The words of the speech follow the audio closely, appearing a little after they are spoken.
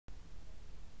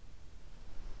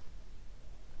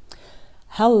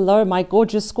Hello, my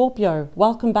gorgeous Scorpio.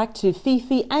 Welcome back to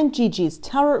Fifi and Gigi's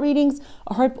tarot readings.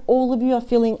 I hope all of you are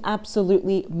feeling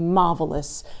absolutely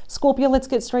marvelous. Scorpio, let's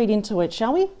get straight into it,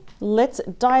 shall we? Let's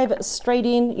dive straight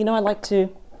in. You know, I like to,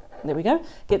 there we go,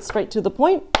 get straight to the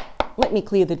point. Let me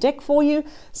clear the deck for you.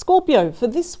 Scorpio, for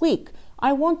this week,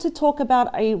 I want to talk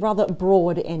about a rather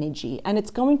broad energy, and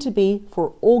it's going to be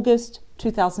for August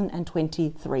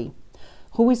 2023.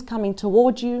 Who is coming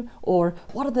toward you, or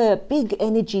what are the big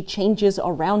energy changes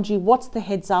around you? What's the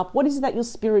heads up? What is it that your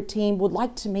spirit team would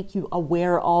like to make you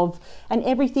aware of? And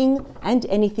everything and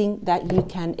anything that you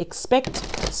can expect.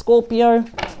 Scorpio,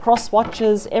 cross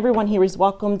watchers, everyone here is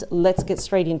welcomed. Let's get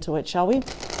straight into it, shall we?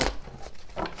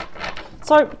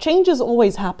 So changes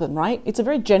always happen, right? It's a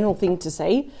very general thing to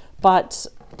say, but,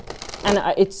 and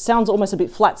it sounds almost a bit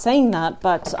flat saying that,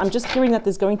 but I'm just hearing that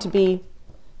there's going to be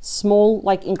small,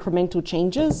 like incremental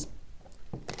changes.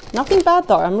 Nothing bad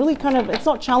though. I'm really kind of, it's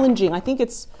not challenging. I think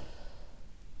it's,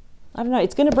 I don't know,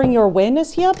 it's going to bring your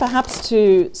awareness here, perhaps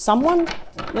to someone.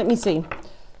 Let me see.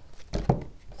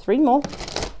 3 more.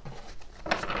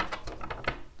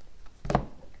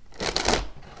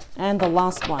 And the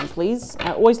last one, please.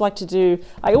 I always like to do,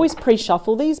 I always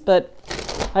pre-shuffle these, but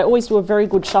I always do a very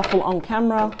good shuffle on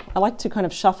camera. I like to kind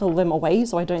of shuffle them away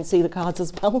so I don't see the cards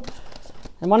as well.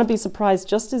 I want to be surprised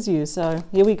just as you, so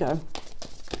here we go.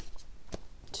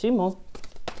 2 more.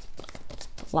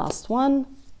 Last one.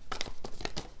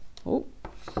 Oh,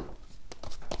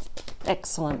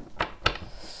 excellent.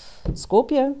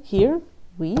 Scorpio, here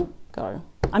we go.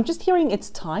 I'm just hearing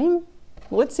it's time.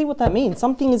 Let's see what that means.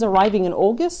 Something is arriving in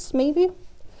August, maybe.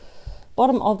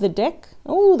 Bottom of the deck.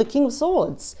 Oh, the King of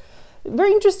Swords.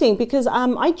 Very interesting because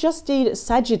I just did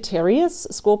Sagittarius,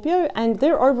 Scorpio, and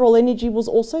their overall energy was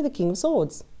also the King of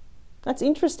Swords. That's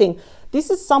interesting.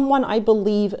 This is someone I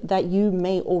believe that you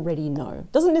may already know.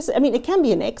 Doesn't necessarily, I mean, it can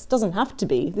be an ex, doesn't have to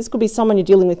be. This could be someone you're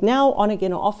dealing with now, on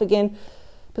again or off again,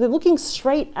 but they're looking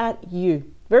straight at you.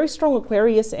 Very strong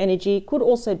Aquarius energy, could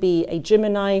also be a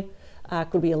Gemini,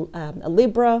 could be a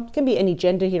Libra, can be any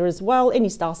gender here as well, any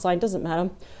star sign, doesn't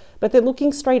matter. But they're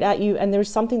looking straight at you and there is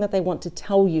something that they want to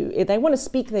tell you. They want to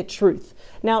speak their truth.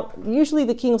 Now, usually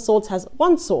the King of Swords has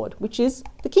 1 sword, which is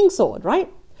the King's Sword,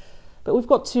 right? But we've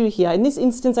got 2 here. In this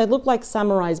instance, they look like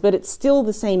samurais, but it's still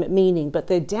the same meaning, but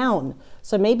they're down.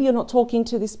 So maybe you're not talking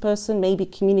to this person. Maybe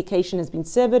communication has been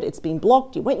severed. It's been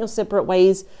blocked. You went your separate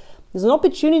ways. There's an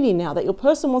opportunity now that your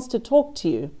person wants to talk to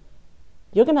you.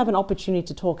 You're going to have an opportunity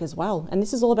to talk as well. And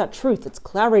this is all about truth. It's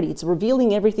clarity. It's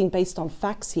revealing everything based on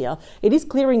facts here. It is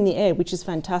clearing the air, which is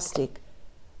fantastic.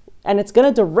 And it's going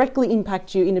to directly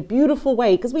impact you in a beautiful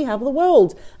way because we have the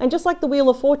world. And just like the Wheel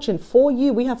of Fortune, for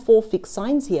you, we have 4 fixed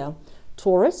signs here.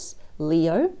 Taurus,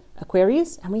 Leo,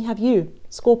 Aquarius, and we have you,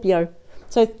 Scorpio.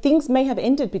 So things may have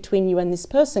ended between you and this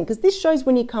person because this shows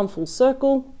when you come full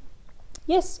circle.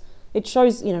 Yes, it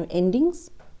shows, you know,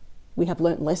 endings. We have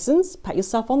learnt lessons. Pat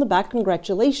yourself on the back.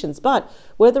 Congratulations. But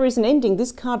where there is an ending,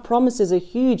 this card promises a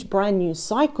huge brand new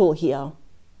cycle here.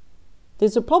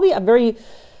 There's probably a very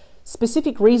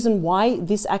specific reason why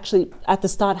this actually at the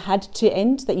start had to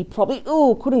end, that you probably,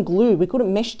 couldn't glue. We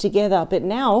couldn't mesh together. But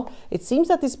now it seems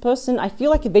that this person, I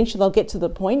feel like eventually they'll get to the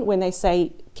point when they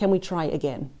say, can we try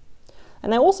again?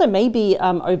 And they also may be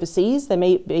overseas. There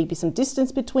may be some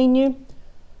distance between you.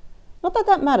 Not that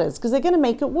that matters, because they're going to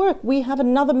make it work. We have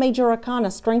another major arcana,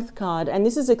 Strength card, and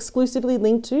this is exclusively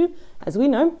linked to, as we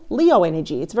know, Leo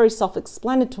energy. It's very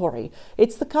self-explanatory.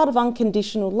 It's the card of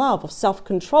unconditional love, of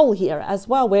self-control here as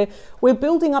well, where we're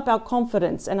building up our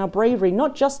confidence and our bravery,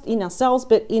 not just in ourselves,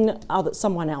 but in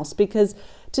someone else, because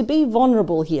to be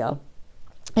vulnerable here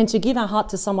and to give our heart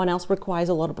to someone else requires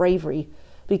a lot of bravery,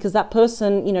 because that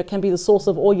person, you know, can be the source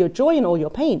of all your joy and all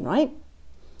your pain, right?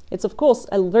 It's, of course,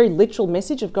 a very literal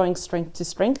message of going strength to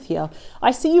strength here.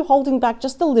 I see you holding back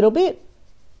just a little bit.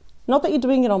 Not that you're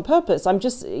doing it on purpose. I'm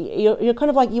just, you're kind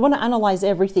of like, you want to analyze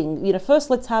everything. You know, first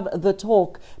let's have the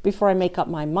talk before I make up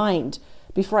my mind.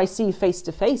 Before I see you face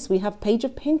to face, we have Page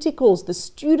of Pentacles, the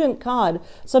Student card.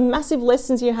 So massive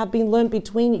lessons here have been learned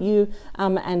between you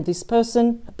and this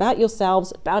person, about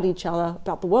yourselves, about each other,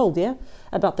 about the world, yeah?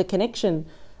 About the connection.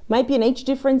 Might be an age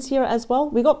difference here as well.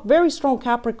 We got very strong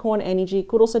Capricorn energy.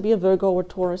 Could also be a Virgo or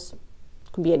Taurus.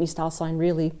 Could be any star sign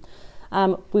really.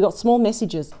 We got small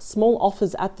messages, small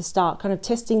offers at the start, kind of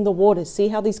testing the waters, see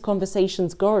how these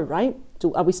conversations go, right?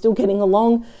 Are we still getting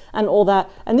along and all that?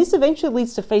 And this eventually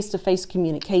leads to face-to-face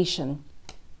communication.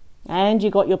 And you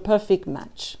got your perfect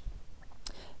match.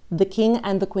 The King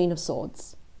and the Queen of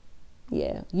Swords.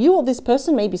 Yeah, you or this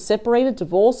person may be separated,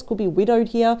 divorced, could be widowed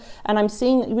here. And I'm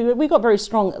seeing, we got very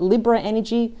strong Libra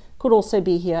energy, could also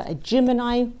be here a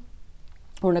Gemini,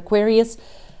 or an Aquarius.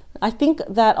 I think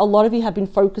that a lot of you have been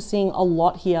focusing a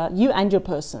lot here, you and your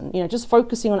person, just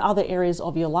focusing on other areas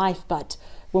of your life. But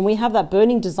when we have that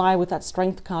burning desire with that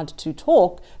Strength card to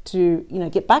talk, to,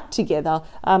 get back together,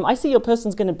 I see your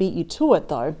person's going to beat you to it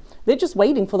though. They're just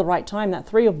waiting for the right time. That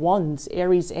Three of Wands,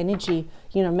 Aries energy,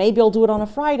 maybe I'll do it on a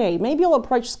Friday. Maybe I'll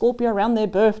approach Scorpio around their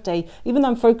birthday. Even though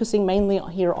I'm focusing mainly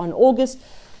here on August,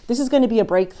 this is going to be a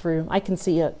breakthrough. I can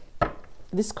see it.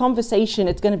 This conversation,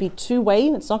 it's going to be two-way.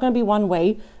 It's not going to be one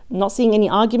way. I'm not seeing any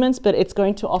arguments, but it's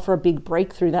going to offer a big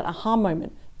breakthrough, that aha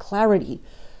moment, clarity.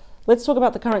 Let's talk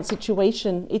about the current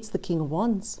situation. It's the King of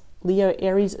Wands, Leo,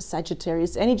 Aries,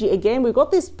 Sagittarius energy. Again, we've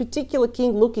got this particular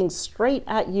king looking straight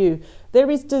at you.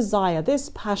 There is desire, there's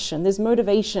passion, there's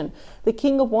motivation. The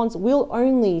King of Wands will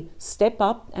only step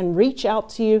up and reach out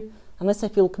to you unless they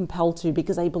feel compelled to,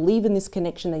 because they believe in this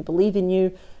connection, they believe in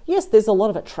you. Yes, there's a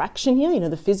lot of attraction here,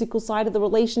 the physical side of the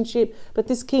relationship, but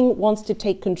this king wants to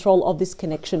take control of this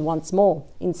connection once more.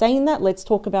 In saying that, let's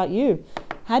talk about you.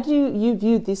 How do you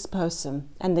view this person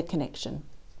and the connection?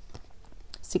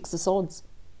 Six of Swords.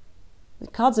 The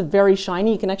cards are very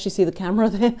shiny. You can actually see the camera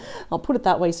there. I'll put it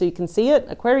that way so you can see it.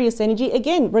 Aquarius energy.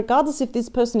 Again, regardless if this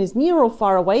person is near or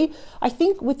far away, I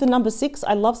think with the number 6,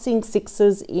 I love seeing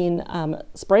sixes in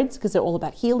spreads because they're all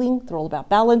about healing. They're all about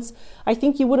balance. I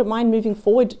think you wouldn't mind moving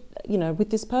forward, with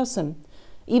this person.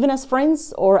 Even as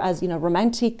friends or as,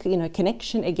 romantic,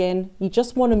 connection again, you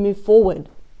just want to move forward.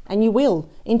 And you will,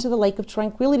 into the lake of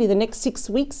tranquility. The next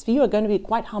 6 weeks for you are going to be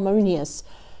quite harmonious.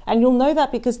 And you'll know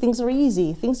that because things are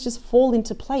easy. Things just fall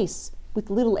into place with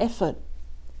little effort.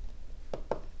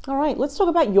 All right, let's talk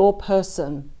about your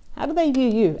person. How do they view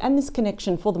you and this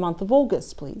connection for the month of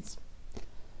August, please?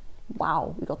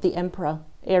 Wow, we got the Emperor,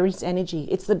 Aries energy.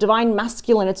 It's the divine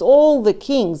masculine. It's all the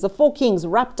kings, the 4 kings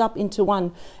wrapped up into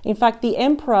one. In fact, the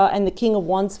Emperor and the King of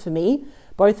Wands for me,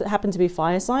 both happen to be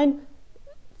fire sign.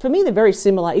 For me, they're very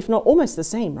similar, if not almost the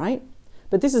same, right?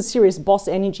 But this is serious boss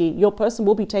energy. Your person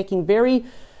will be taking very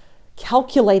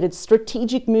calculated,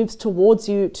 strategic moves towards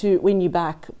you to win you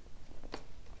back.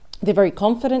 They're very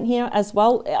confident here as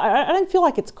well. I don't feel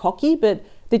like it's cocky, but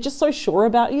they're just so sure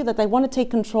about you that they want to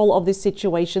take control of this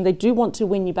situation. They do want to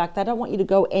win you back. They don't want you to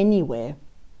go anywhere.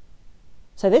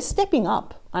 So they're stepping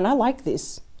up, and I like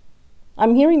this.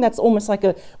 I'm hearing that's almost like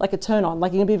a turn on,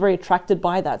 like you're going to be very attracted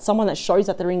by that. Someone that shows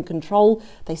that they're in control.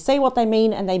 They say what they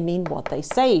mean, and they mean what they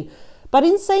say. But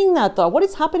in saying that though, what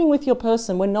is happening with your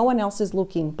person when no one else is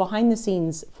looking behind the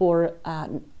scenes for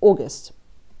August?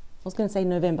 I was going to say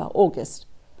November, August.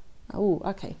 Oh,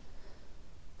 okay.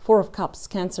 4 of Cups,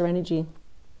 Cancer energy.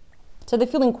 So they're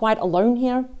feeling quite alone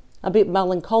here, a bit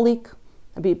melancholic,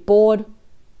 a bit bored,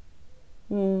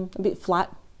 a bit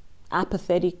flat,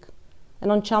 apathetic.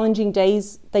 And on challenging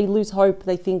days, they lose hope.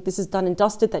 They think this is done and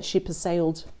dusted, that ship has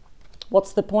sailed.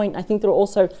 What's the point? I think they're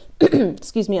also,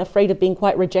 excuse me, afraid of being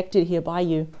quite rejected here by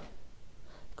you.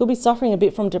 Could be suffering a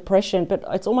bit from depression, but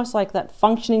it's almost like that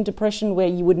functioning depression where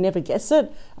you would never guess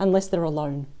it unless they're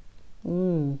alone.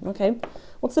 Okay.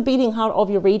 What's the beating heart of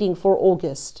your reading for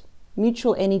August?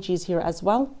 Mutual energies here as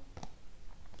well.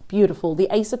 Beautiful. The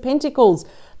Ace of Pentacles,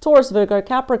 Taurus, Virgo,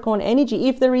 Capricorn energy.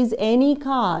 If there is any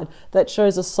card that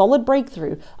shows a solid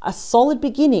breakthrough, a solid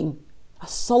beginning, a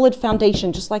solid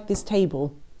foundation, just like this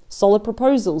table, solid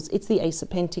proposals, it's the Ace of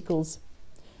Pentacles.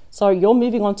 So you're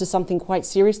moving on to something quite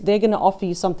serious. They're going to offer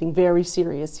you something very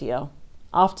serious here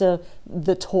after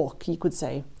the talk, you could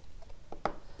say.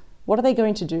 What are they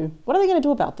going to do? What are they going to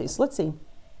do about this? Let's see.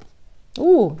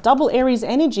 Ooh, double Aries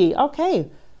energy. Okay.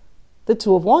 The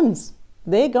Two of Wands.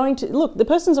 They're going to, look, the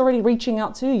person's already reaching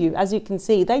out to you. As you can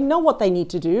see, they know what they need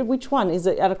to do. Which one? Is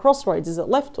it at a crossroads? Is it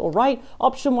left or right?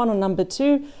 Option 1 or number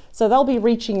 2. So they'll be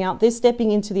reaching out. They're stepping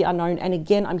into the unknown. And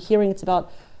again, I'm hearing it's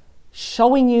about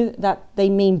showing you that they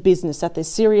mean business, that they're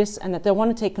serious and that they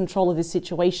want to take control of this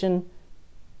situation.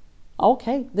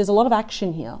 Okay, there's a lot of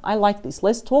action here. I like this.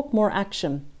 Let's talk more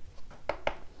action.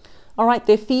 All right,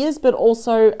 their fears, but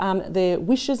also their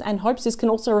wishes and hopes. This can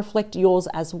also reflect yours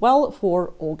as well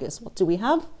for August. What do we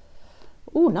have?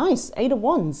 Oh, nice. 8 of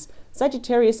Wands.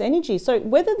 Sagittarius energy. So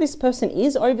whether this person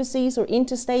is overseas or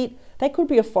interstate, they could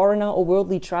be a foreigner or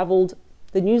worldly traveled.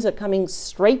 The news are coming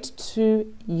straight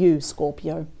to you,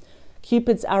 Scorpio.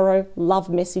 Cupid's arrow, love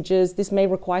messages. This may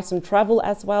require some travel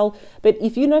as well. But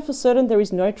if you know for certain there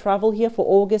is no travel here for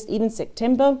August, even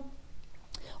September,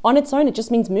 on its own, it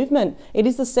just means movement. It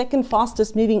is the second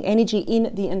fastest moving energy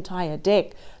in the entire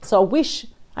deck. So a wish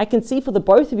I can see for the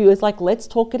both of you is like, let's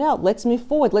talk it out. Let's move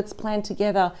forward. Let's plan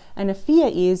together. And a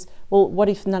fear is, well, what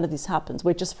if none of this happens?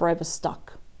 We're just forever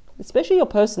stuck. Especially your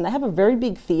person. They have a very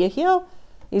big fear here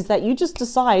is that you just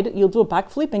decide, you'll do a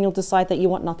backflip and you'll decide that you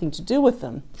want nothing to do with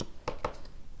them.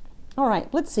 All right,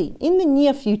 let's see. In the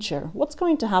near future, what's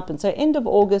going to happen? So end of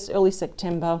August, early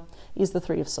September is the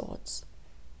Three of Swords.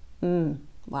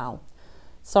 Wow.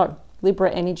 So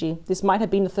Libra energy. This might have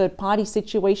been a third party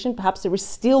situation. Perhaps there is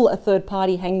still a third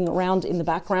party hanging around in the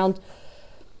background.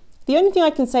 The only thing I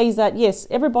can say is that, yes,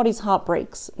 everybody's heart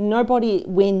breaks. Nobody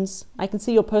wins. I can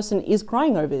see your person is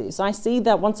crying over this. I see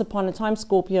that once upon a time,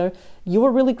 Scorpio, you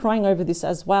were really crying over this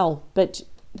as well. But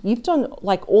you've done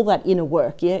like all that inner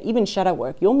work, yeah, even shadow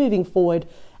work. You're moving forward.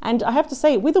 And I have to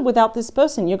say, with or without this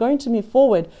person, you're going to move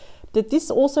forward. But this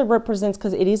also represents,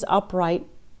 because it is upright,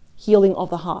 healing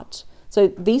of the heart. So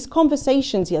these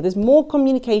conversations here, there's more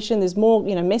communication, there's more,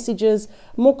 messages,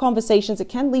 more conversations. It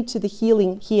can lead to the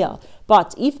healing here.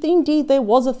 But if indeed there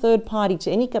was a third party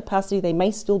to any capacity, they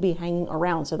may still be hanging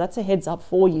around. So that's a heads up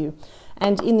for you.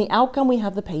 And in the outcome, we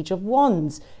have the Page of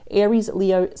Wands, Aries,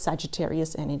 Leo,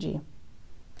 Sagittarius energy.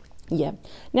 Yeah.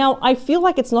 Now, I feel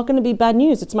like it's not going to be bad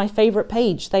news. It's my favorite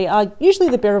page. They are usually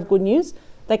the bearer of good news.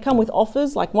 They come with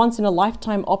offers, like once in a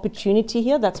lifetime opportunity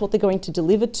here. That's what they're going to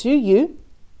deliver to you.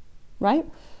 Right?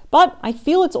 But I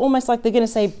feel it's almost like they're going to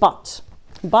say, but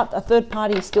a third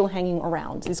party is still hanging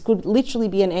around. This could literally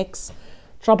be an ex,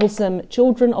 troublesome,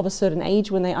 children of a certain age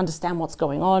when they understand what's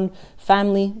going on,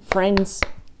 family, friends.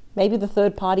 Maybe the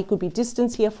third party could be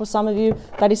distance here for some of you.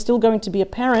 That is still going to be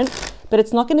apparent, but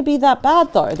it's not going to be that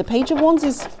bad though. The Page of Wands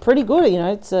is pretty good.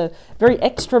 It's a very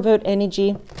extrovert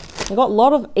energy. They've got a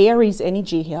lot of Aries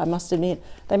energy here, I must admit.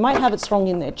 They might have it strong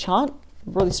in their chart.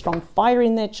 Really strong fire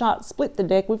in their chart. Split the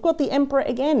deck. We've got the Emperor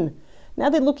again. Now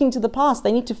they're looking to the past.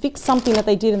 They need to fix something that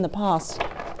they did in the past.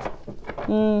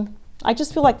 I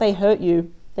just feel like they hurt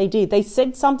you. They did. They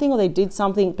said something or they did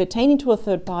something pertaining to a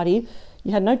third party.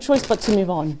 You had no choice but to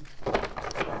move on.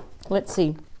 Let's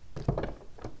see.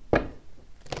 I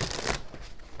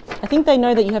think they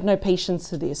know that you have no patience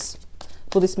for this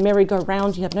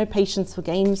merry-go-round. You have no patience for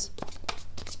games.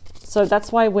 So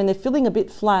that's why when they're feeling a bit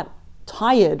flat,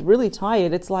 tired, really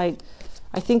tired, it's like,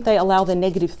 I think they allow their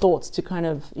negative thoughts to kind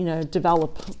of,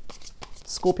 develop.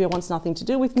 Scorpio wants nothing to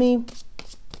do with me.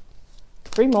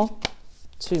 3 more.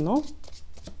 2 more.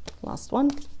 Last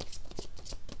one.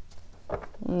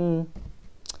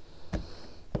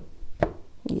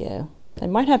 Yeah. They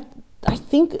might have, I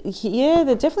think, yeah,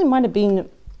 there definitely might have been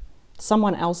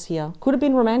someone else here. Could have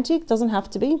been romantic, doesn't have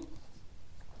to be.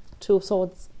 2 of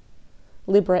Swords.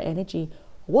 Libra energy.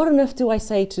 What on earth do I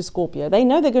say to Scorpio? They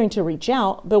know they're going to reach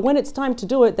out, but when it's time to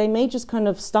do it, they may just kind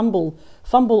of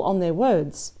fumble on their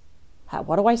words.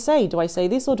 What do I say? Do I say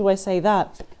this or do I say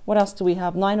that? What else do we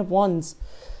have? 9 of Wands.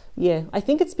 Yeah, I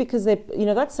think it's because they're,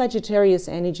 that's Sagittarius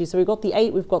energy. So we've got the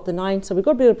 8, we've got the 9. So we've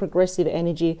got a bit of progressive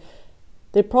energy.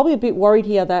 They're probably a bit worried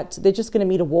here that they're just going to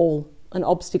meet a wall, an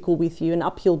obstacle with you, an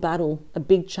uphill battle, a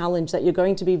big challenge, that you're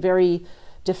going to be very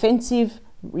defensive.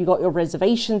 You got your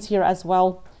reservations here as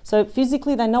well. So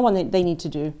physically, they know what they need to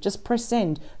do. Just press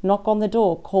send, knock on the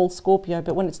door, call Scorpio.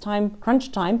 But when it's time,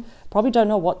 crunch time, probably don't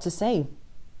know what to say.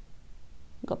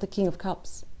 We've got the King of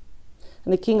Cups.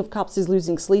 And the King of Cups is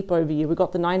losing sleep over you. We've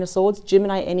got the 9 of Swords,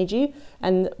 Gemini energy.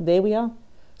 And there we are.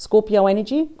 Scorpio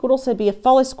energy. Could also be a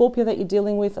fellow Scorpio that you're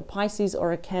dealing with, a Pisces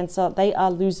or a Cancer. They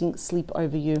are losing sleep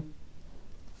over you.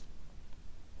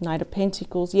 Knight of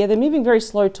Pentacles. Yeah, they're moving very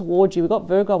slow toward you. We've got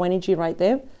Virgo energy right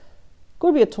there.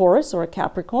 Could be a Taurus or a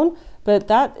Capricorn, but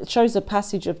that shows a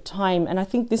passage of time. And I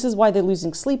think this is why they're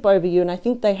losing sleep over you. And I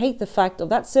think they hate the fact of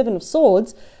that 7 of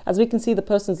Swords. As we can see, the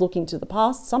person's looking to the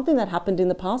past. Something that happened in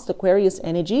the past, Aquarius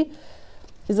energy,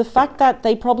 is the fact that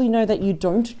they probably know that you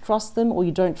don't trust them or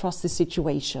you don't trust the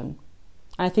situation.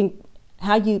 And I think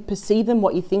how you perceive them,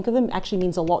 what you think of them, actually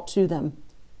means a lot to them.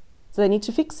 So they need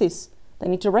to fix this. They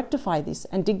need to rectify this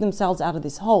and dig themselves out of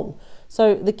this hole.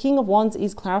 So the King of Wands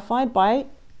is clarified by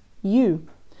you.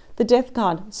 The Death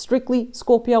card, strictly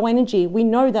Scorpio energy. We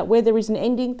know that where there is an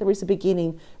ending, there is a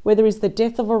beginning. Where there is the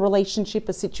death of a relationship,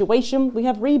 a situation, we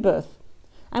have rebirth.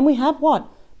 And we have what?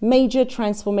 Major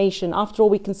transformation. After all,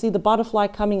 we can see the butterfly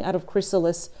coming out of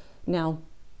chrysalis now.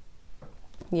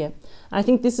 Yeah. I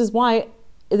think this is why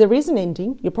there is an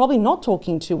ending. You're probably not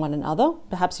talking to one another.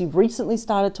 Perhaps you've recently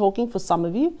started talking, for some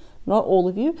of you, not all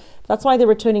of you. That's why they're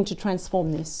returning to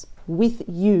transform this with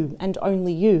you and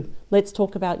only you. Let's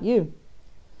talk about you.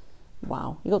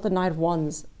 Wow, you got the Knight of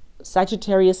Wands,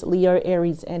 Sagittarius, Leo,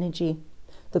 Aries energy.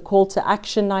 The call to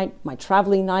action night, my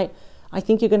traveling night. I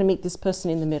think you're going to meet this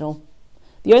person in the middle.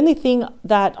 The only thing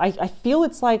that I feel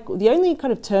it's like, the only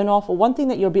kind of turn off, or one thing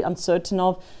that you're a bit uncertain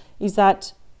of, is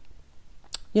that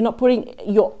you're not putting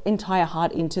your entire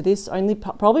heart into this, only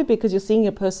probably because you're seeing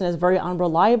your person as very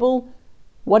unreliable,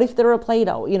 What if they're a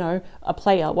player, you know, a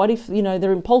player? What if, you know,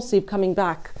 they're impulsive coming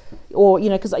back? Or, you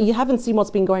know, because you haven't seen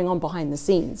what's been going on behind the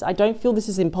scenes. I don't feel this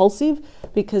is impulsive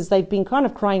because they've been kind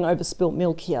of crying over spilt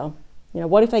milk here. You know,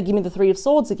 what if they give me the Three of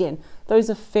Swords again? Those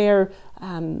are fair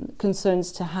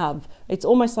concerns to have. It's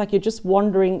almost like you're just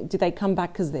wondering, do they come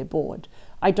back because they're bored?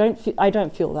 I don't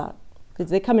feel that,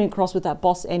 because they're coming across with that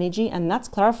boss energy, and that's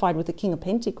clarified with the King of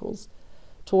Pentacles.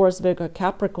 Taurus, Virgo,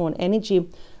 Capricorn energy.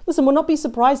 Listen, will not be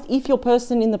surprised if your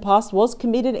person in the past was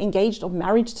committed, engaged, or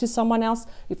married to someone else,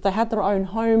 if they had their own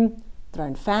home, their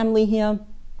own family here.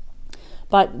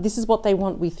 But this is what they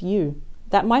want with you.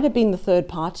 That might have been the third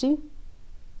party,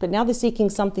 but now they're seeking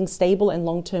something stable and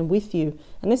long-term with you.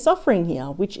 And they're suffering here,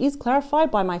 which is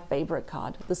clarified by my favorite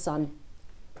card, the Sun.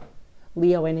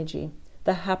 Leo energy,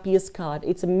 the happiest card.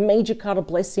 It's a major card of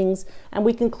blessings, and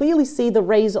we can clearly see the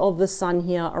rays of the sun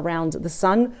here around the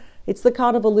sun. It's the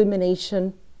card of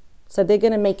illumination. So they're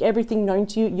going to make everything known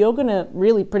to you. You're going to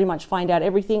really pretty much find out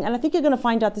everything. And I think you're going to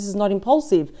find out this is not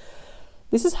impulsive.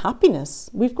 This is happiness.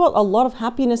 We've got a lot of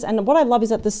happiness. And what I love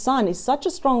is that the sun is such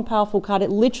a strong, powerful card. It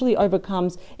literally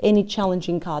overcomes any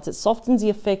challenging cards. It softens the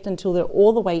effect until they're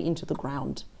all the way into the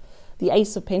ground. The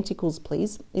Ace of Pentacles,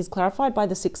 please, is clarified by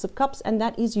the Six of Cups. And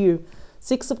that is you.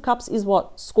 Six of Cups is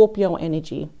what? Scorpio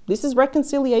energy. This is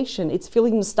reconciliation. It's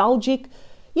feeling nostalgic.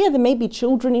 Yeah, there may be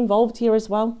children involved here as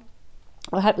well.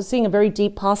 I'm seeing a very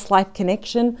deep past life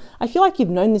connection. I feel like you've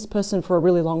known this person for a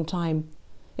really long time.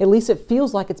 At least it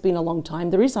feels like it's been a long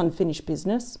time. There is unfinished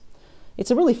business.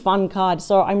 It's a really fun card.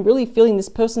 So I'm really feeling this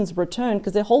person's return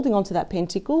because they're holding on to that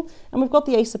pentacle. And we've got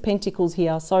the Ace of Pentacles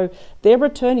here. So their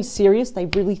return is serious. They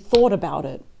really thought about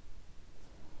it.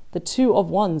 The Two of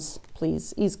Wands,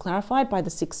 please, is clarified by the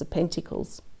Six of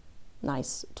Pentacles.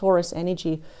 Nice. Taurus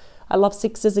energy. I love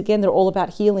sixes. Again, they're all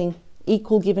about healing.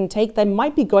 Equal give and take. They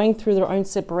might be going through their own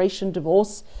separation,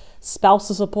 divorce,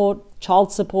 spousal support,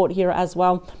 child support here as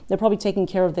well. They're probably taking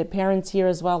care of their parents here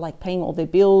as well, like paying all their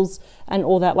bills and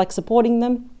all that, like supporting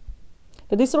them.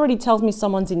 But this already tells me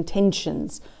someone's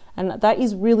intentions. And that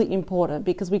is really important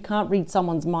because we can't read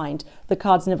someone's mind. The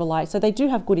cards never lie. So they do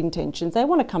have good intentions. They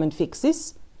want to come and fix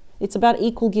this. It's about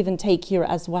equal give and take here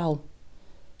as well.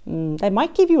 They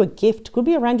might give you a gift. Could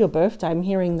be around your birthday. I'm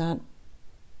hearing that.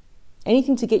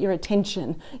 Anything to get your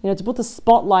attention, you know, to put the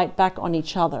spotlight back on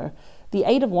each other. The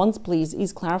Eight of Wands, please,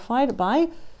 is clarified by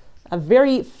a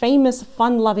very famous,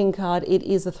 fun-loving card. It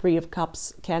is the Three of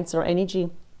Cups, Cancer energy.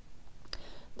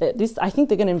 I think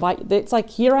they're going to invite, it's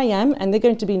like, here I am, and they're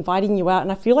going to be inviting you out.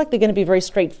 And I feel like they're going to be very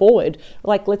straightforward.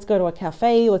 Like, let's go to a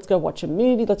cafe, let's go watch a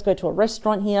movie, let's go to a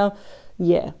restaurant here.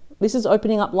 Yeah. This is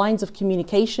opening up lines of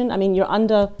communication. I mean,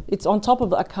 it's on top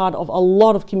of a card of a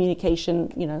lot of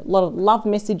communication, you know, a lot of love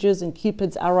messages and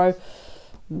Cupid's arrow.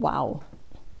 Wow.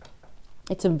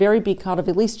 It's a very big card of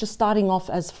at least just starting off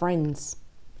as friends.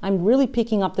 I'm really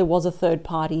picking up there was a third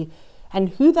party, and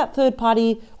who that third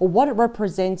party or what it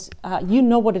represents, you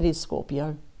know what it is,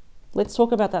 Scorpio. Let's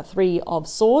talk about that Three of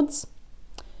Swords.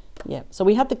 Yeah, so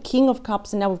we had the King of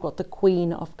Cups and now we've got the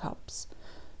Queen of Cups.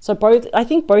 So I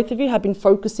think both of you have been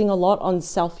focusing a lot on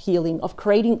self-healing, of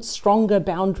creating stronger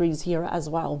boundaries here as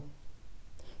well.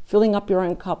 Filling up your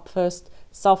own cup first,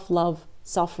 self-love,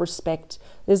 self-respect.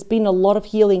 There's been a lot of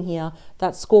healing here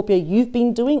that Scorpio you've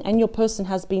been doing and your person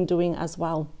has been doing as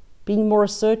well. Being more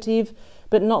assertive,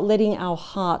 but not letting our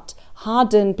heart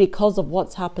harden because of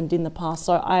what's happened in the past.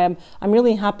 So I'm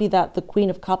really happy that the Queen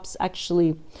of Cups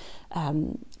actually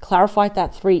clarified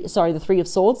that the Three of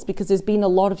Swords, because there's been a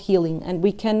lot of healing and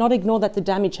we cannot ignore that the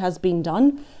damage has been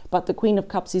done, but the Queen of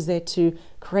Cups is there to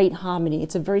create harmony.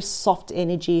 It's a very soft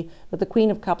energy, but the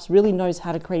Queen of Cups really knows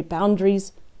how to create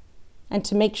boundaries and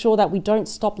to make sure that we don't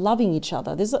stop loving each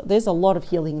other. There's a lot of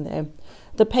healing there.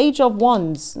 The Page of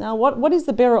Wands. Now, what is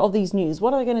the bearer of these news?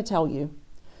 What are they going to tell you?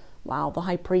 Wow, the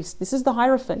High Priest. This is the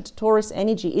Hierophant, Taurus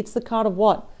energy. It's the card of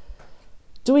what?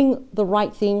 Doing the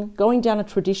right thing, going down a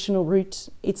traditional route.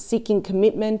 It's seeking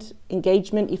commitment,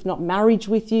 engagement, if not marriage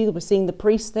with you. We're seeing the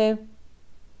priest there.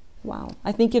 Wow.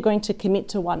 I think you're going to commit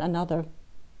to one another.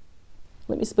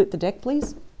 Let me split the deck,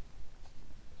 please.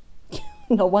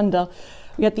 No wonder.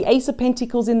 We got the Ace of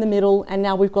Pentacles in the middle, and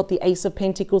now we've got the Ace of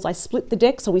Pentacles. I split the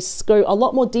deck, so we go a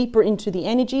lot more deeper into the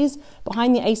energies.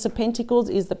 Behind the Ace of Pentacles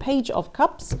is the Page of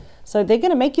Cups. So they're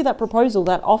going to make you that proposal,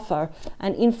 that offer.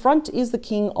 And in front is the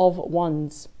King of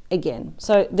Wands again.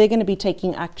 So they're going to be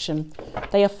taking action.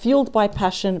 They are fueled by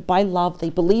passion, by love. They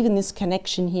believe in this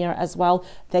connection here as well.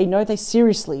 They know they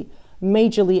seriously,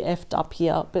 majorly effed up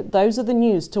here. But those are the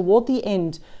news. Toward the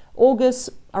end,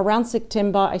 August, around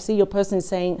September, I see your person is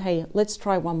saying, hey, let's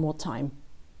try one more time.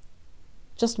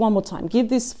 Just one more time. Give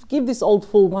this old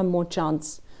fool one more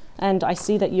chance. And I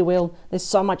see that you will. There's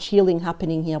so much healing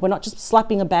happening here. We're not just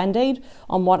slapping a band-aid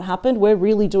on what happened. We're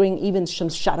really doing even some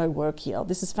shadow work here.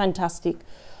 This is fantastic.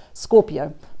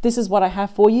 Scorpio, this is what I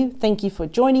have for you. Thank you for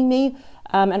joining me.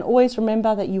 And always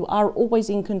remember that you are always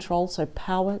in control. So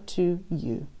power to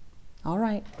you. All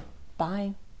right.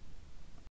 Bye.